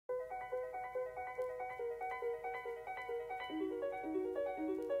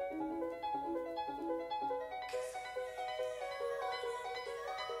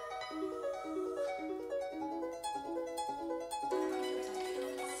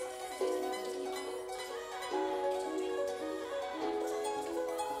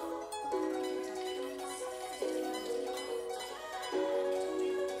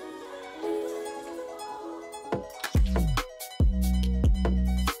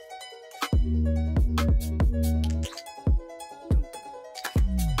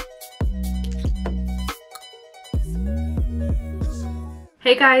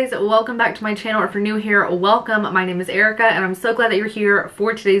Hey guys, welcome back to my channel. If you're new here, welcome. My name is Erica and I'm so glad that you're here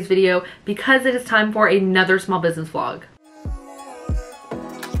for today's video because it is time for another small business vlog.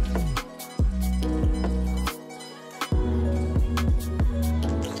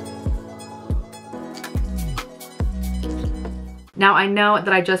 Now I know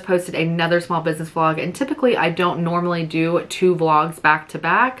that I just posted another small business vlog and typically I don't normally do 2 vlogs back to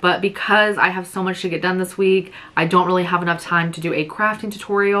back, but because I have so much to get done this week, I don't really have enough time to do a crafting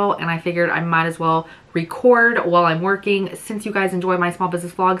tutorial and I figured I might as well record while I'm working since you guys enjoy my small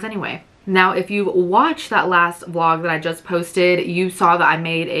business vlogs anyway. Now, if you watched that last vlog that I just posted, you saw that I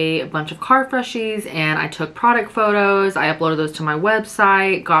made a bunch of car freshies and I took product photos. I uploaded those to my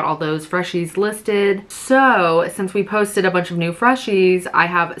website, got all those freshies listed. So since we posted a bunch of new freshies, I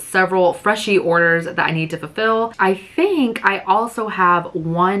have several freshie orders that I need to fulfill. I think I also have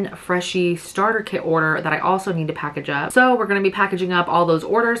one freshie starter kit order that I also need to package up. So we're going to be packaging up all those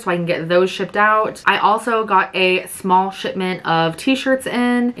orders so I can get those shipped out. I also got a small shipment of t-shirts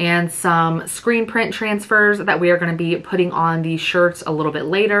in and some screen print transfers that we are going to be putting on these shirts a little bit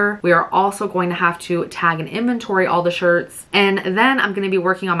later. We are also going to have to tag and inventory all the shirts, and then I'm going to be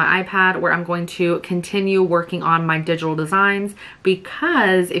working on my iPad where I'm going to continue working on my digital designs,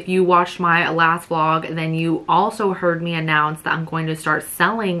 because if you watched my last vlog, then you also heard me announce that I'm going to start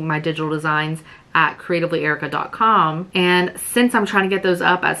selling my digital designs at creativelyerica.com. And since I'm trying to get those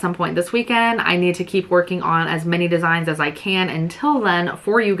up at some point this weekend, I need to keep working on as many designs as I can until then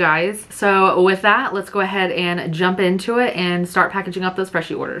for you guys. So with that, let's go ahead and jump into it and start packaging up those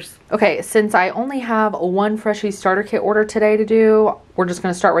freshie orders. Okay, since I only have one freshie starter kit order today to do, we're just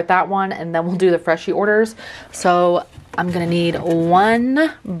gonna start with that one and then we'll do the freshie orders. So I'm gonna need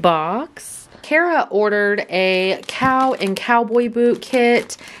 1 box. Kara ordered a cow and cowboy boot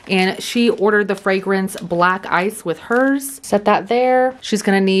kit and she ordered the fragrance Black Ice with hers. Set that there. She's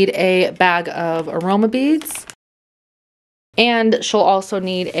gonna need a bag of aroma beads and she'll also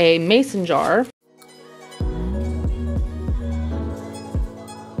need a mason jar.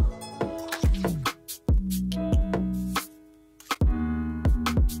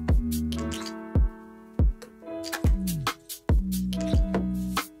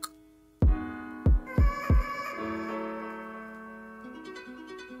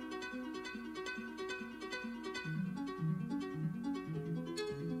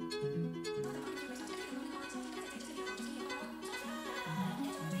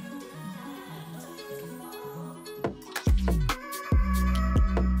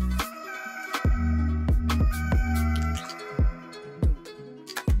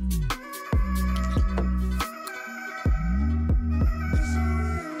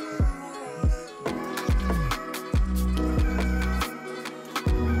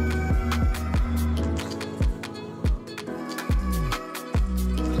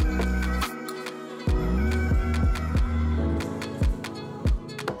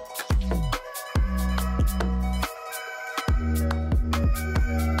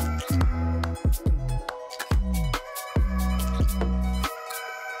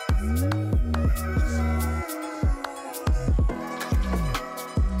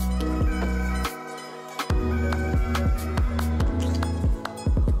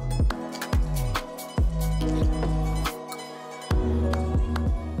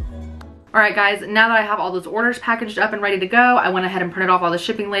 Alright guys, now that I have all those orders packaged up and ready to go, I went ahead and printed off all the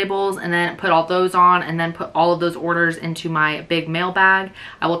shipping labels and then put all those on and then put all of those orders into my big mail bag.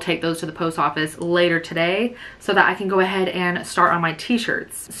 I will take those to the post office later today so that I can go ahead and start on my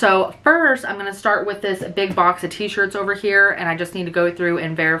t-shirts. So first, I'm going to start with this big box of t-shirts over here, and I just need to go through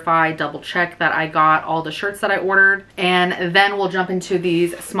and verify, double check that I got all the shirts that I ordered. And then we'll jump into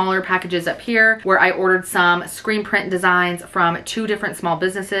these smaller packages up here where I ordered some screen print designs from 2 different small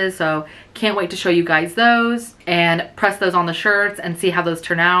businesses. So can't wait to show you guys those and press those on the shirts and see how those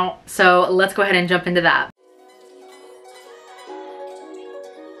turn out. So let's go ahead and jump into that.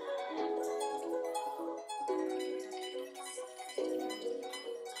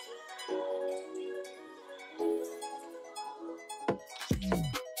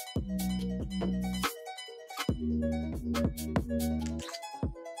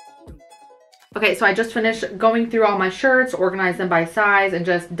 Okay, so I just finished going through all my shirts, organized them by size, and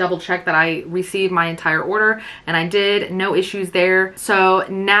just double checked that I received my entire order, and I did. No issues there. So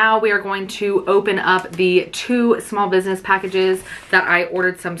now we are going to open up the 2 small business packages that I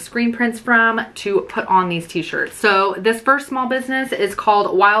ordered some screen prints from to put on these t-shirts. So this first small business is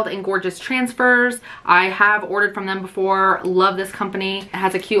called Wild and Gorgeous Transfers. I have ordered from them before. Love this company. It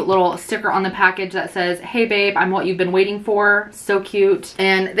has a cute little sticker on the package that says, "Hey babe, I'm what you've been waiting for." So cute.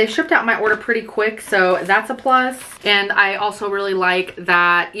 And they shipped out my order pretty quick, so that's a plus. And I also really like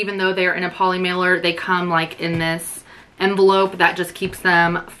that even though they're in a poly mailer, they come like in this envelope that just keeps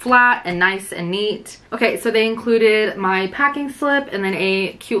them flat and nice and neat. Okay, so they included my packing slip and then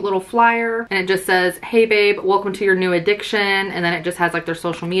a cute little flyer, and it just says, "Hey babe, welcome to your new addiction," and then it just has like their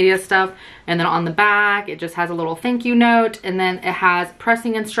social media stuff. And then on the back, it just has a little thank you note, and then it has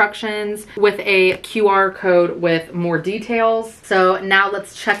pressing instructions with a QR code with more details. So now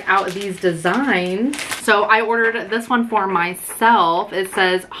let's check out these designs. So I ordered this one for myself. It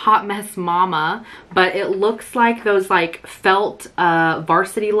says Hot Mess Mama, but it looks like those like felt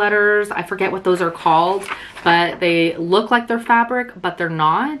varsity letters. I forget what those are called, but they look like they're fabric, but they're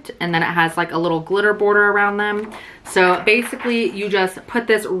not. And then it has like a little glitter border around them. So basically you just put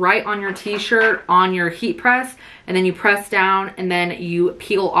this right on your t-shirt on your heat press, and then you press down and then you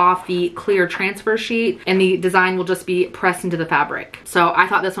peel off the clear transfer sheet, and the design will just be pressed into the fabric. So I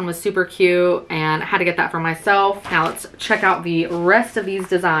thought this one was super cute and I had to get that for myself. Now let's check out the rest of these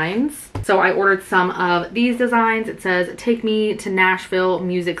designs. So I ordered some of these designs. It says "Take Me to Nashville,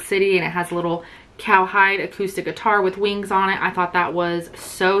 Music City," and it has a little cowhide acoustic guitar with wings on it. I thought that was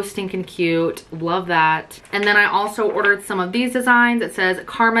so stinking cute. Love that. And then I also ordered some of these designs. It says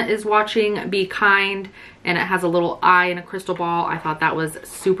 "Karma is watching, be kind," and it has a little eye and a crystal ball. I thought that was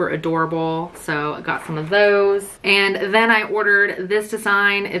super adorable, so I got some of those. And then I ordered this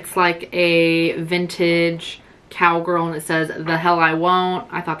design. It's like a vintage cowgirl, and it says "The hell I won't."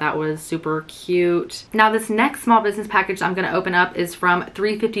 I thought that was super cute. Now this next small business package I'm going to open up is from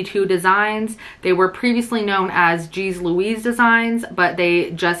 352 Designs. They were previously known as G's Louise Designs, but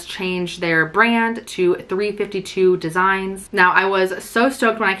they just changed their brand to 352 Designs. Now I was so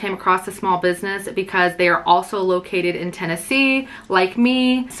stoked when I came across this small business because they are also located in Tennessee like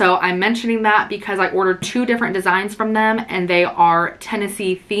me. So I'm mentioning that because I ordered 2 different designs from them and they are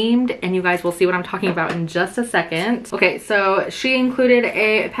Tennessee themed, and you guys will see what I'm talking about in just a second. Okay, so she included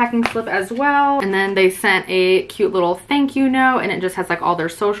a packing slip as well, and then they sent a cute little thank you note, and it just has like all their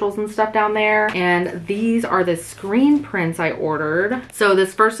socials and stuff down there. And these are the screen prints I ordered. So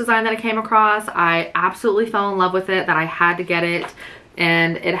this first design that I came across, I absolutely fell in love with it, that I had to get it.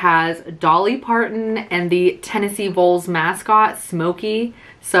 And it has Dolly Parton and the Tennessee Vols mascot, Smokey.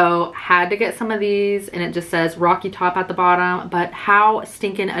 So had to get some of these, and it just says Rocky Top at the bottom. But how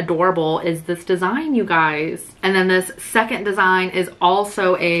stinking adorable is this design, you guys? And then this second design is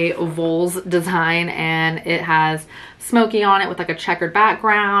also a Vols design, and it has Smokey on it with like a checkered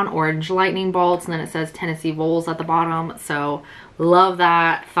background, orange lightning bolts, and then it says Tennessee Vols at the bottom. So love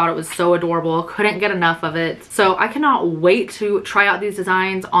that. Thought it was so adorable. Couldn't get enough of it. So I cannot wait to try out these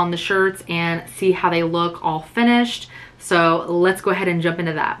designs on the shirts and see how they look all finished. So let's go ahead and jump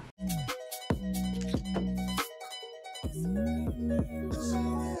into that.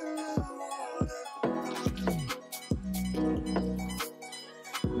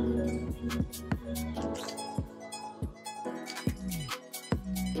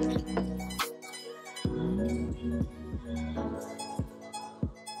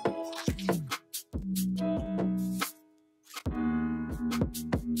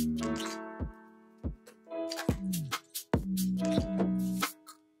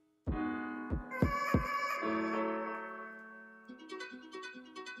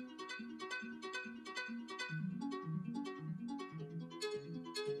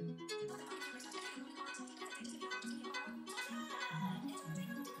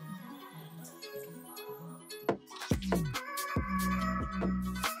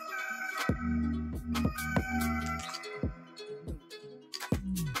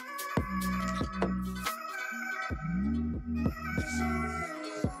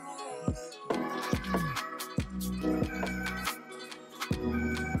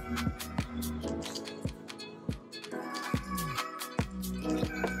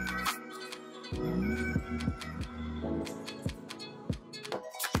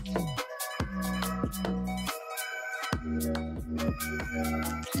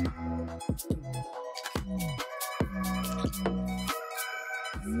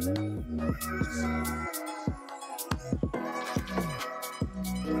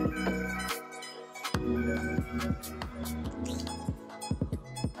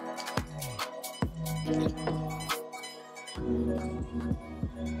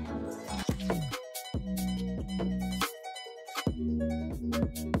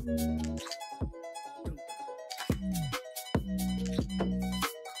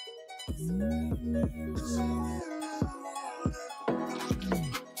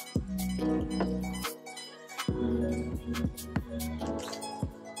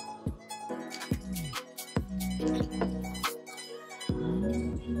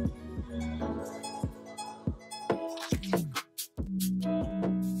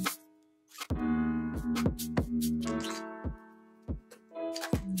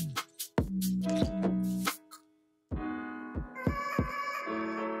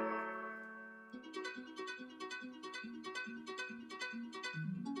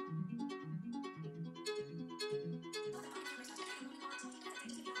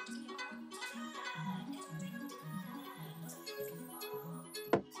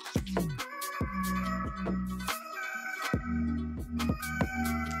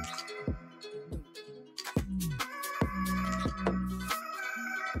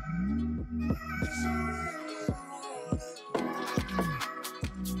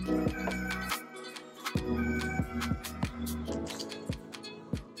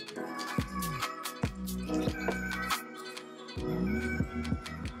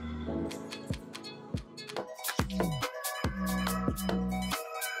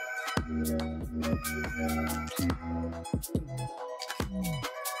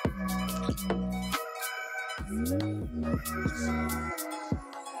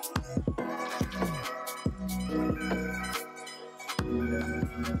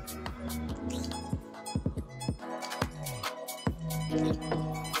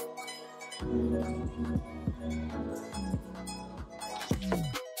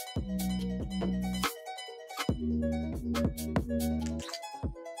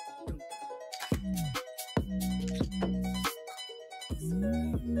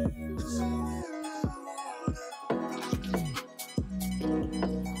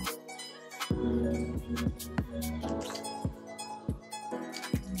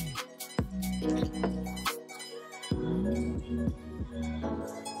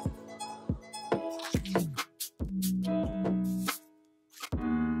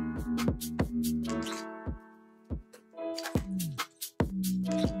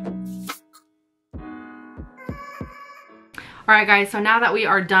 Alright guys, so now that we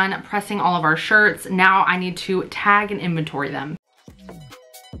are done pressing all of our shirts, now I need to tag and inventory them.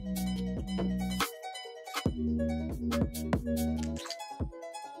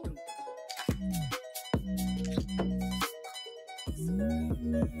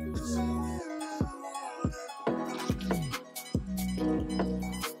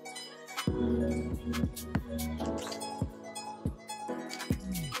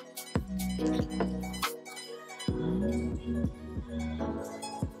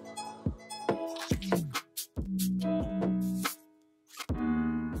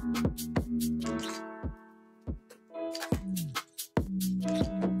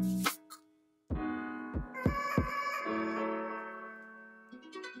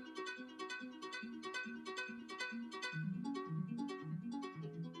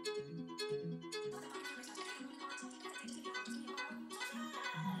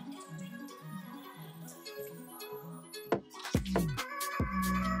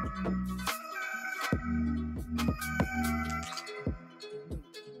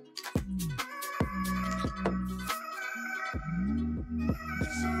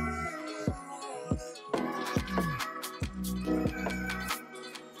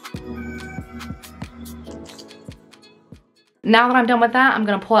 Now that I'm done with that, I'm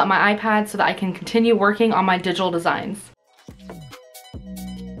gonna pull out my iPad so that I can continue working on my digital designs.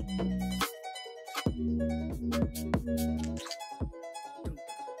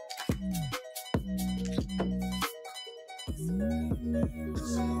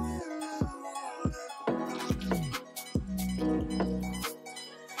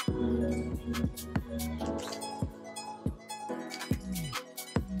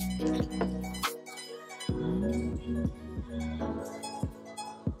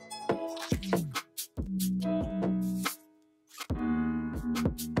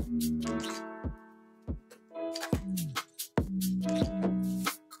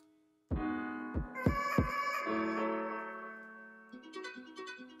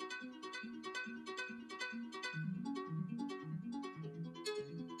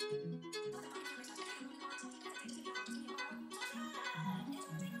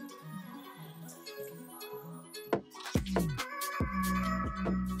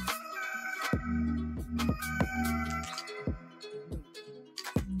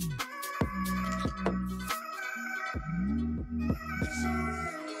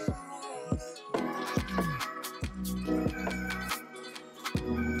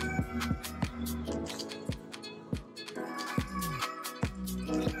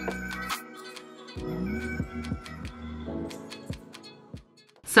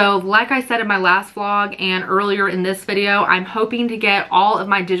 So like I said in my last vlog and earlier in this video, I'm hoping to get all of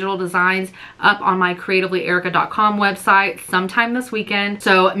my digital designs up on my creativelyerica.com website sometime this weekend.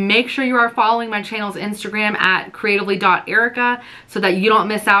 So make sure you are following my channel's Instagram at creatively.erica so that you don't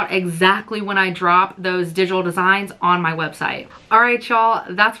miss out exactly when I drop those digital designs on my website. All right, y'all,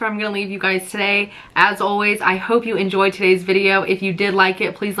 that's where I'm gonna leave you guys today. As always, I hope you enjoyed today's video. If you did like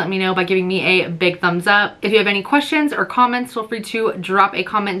it, please let me know by giving me a big thumbs up. If you have any questions or comments, feel free to drop a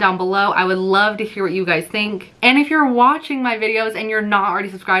comment down below. I would love to hear what you guys think. And if you're watching my videos and you're not already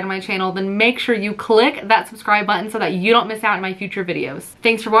subscribed to my channel, then make sure you click that subscribe button so that you don't miss out on my future videos.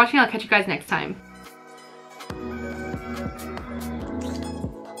 Thanks for watching. I'll catch you guys next time.